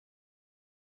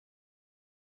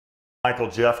Michael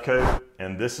Jeffcoat,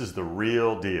 and this is The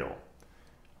Real Deal.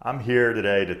 I'm here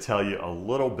today to tell you a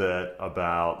little bit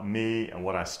about me and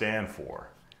what I stand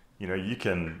for. You know, you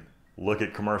can look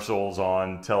at commercials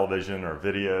on television or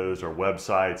videos or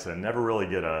websites and never really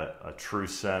get a true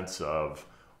sense of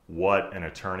what an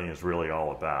attorney is really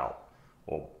all about.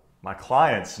 Well, my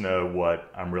clients know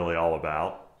what I'm really all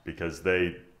about because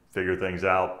they figure things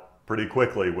out pretty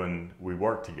quickly when we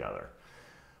work together.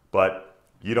 But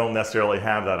you don't necessarily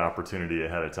have that opportunity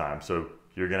ahead of time, so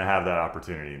you're going to have that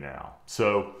opportunity now.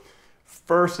 So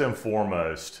first and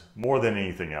foremost, more than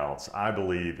anything else, I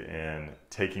believe in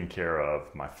taking care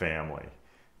of my family,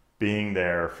 being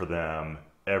there for them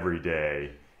every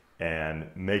day, and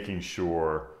making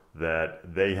sure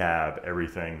that they have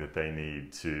everything that they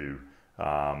need to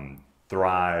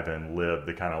thrive and live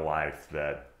the kind of life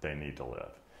that they need to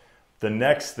live. The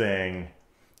next thing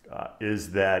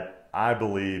is that I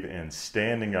believe in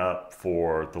standing up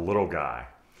for the little guy.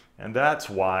 And that's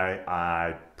why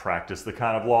I practice the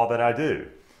kind of law that I do.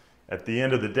 At the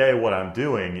end of the day, what I'm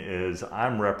doing is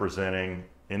I'm representing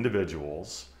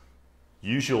individuals,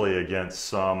 usually against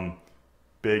some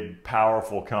big,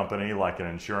 powerful company like an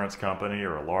insurance company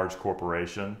or a large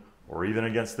corporation, or even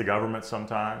against the government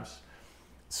sometimes.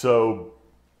 So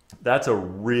that's a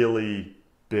really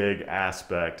big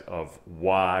aspect of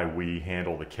why we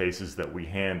handle the cases that we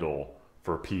handle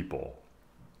for people.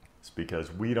 It's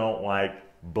because we don't like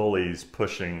bullies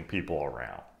pushing people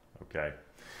around, okay?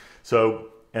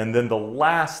 So, and then the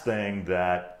last thing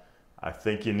that I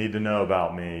think you need to know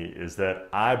about me is that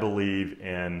I believe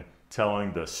in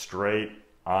telling the straight,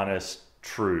 honest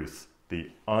truth, the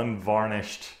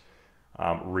unvarnished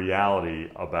reality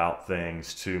about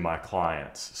things to my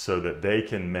clients so that they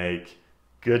can make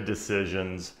good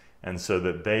decisions and so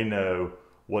that they know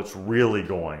what's really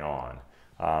going on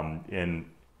in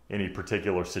any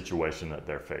particular situation that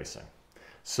they're facing.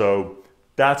 So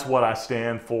that's what I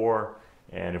stand for,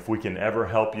 and if we can ever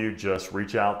help you, just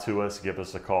reach out to us, give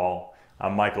us a call.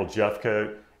 I'm Michael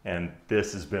Jeffcoat, and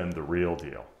this has been The Real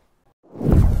Deal.